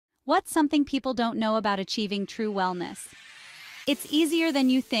What's something people don't know about achieving true wellness? It's easier than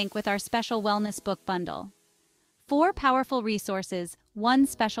you think with our special wellness book bundle. 4 powerful resources, 1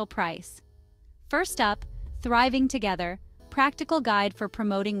 special price. First up, Thriving Together, Practical Guide for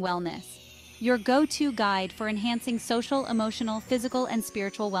Promoting Wellness. Your go-to guide for enhancing social, emotional, physical, and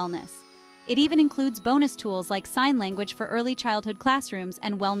spiritual wellness. It even includes bonus tools like sign language for early childhood classrooms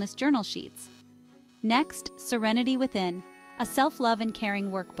and wellness journal sheets. Next, Serenity Within, a self-love and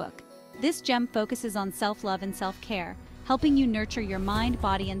caring workbook. This gem focuses on self-love and self-care, helping you nurture your mind,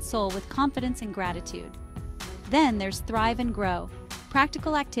 body, and soul with confidence and gratitude. Then there's Thrive and Grow,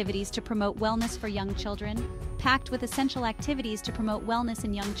 practical activities to promote wellness for young children, packed with essential activities to promote wellness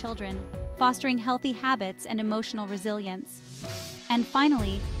in young children, fostering healthy habits and emotional resilience. And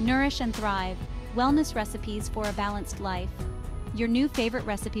finally, Nourish and Thrive, wellness recipes for a balanced life. Your new favorite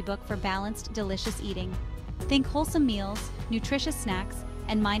recipe book for balanced, delicious eating. Think wholesome meals, nutritious snacks,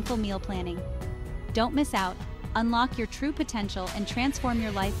 and mindful meal planning. Don't miss out. Unlock your true potential and transform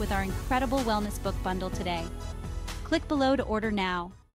your life with our incredible wellness book bundle today. Click below to order now.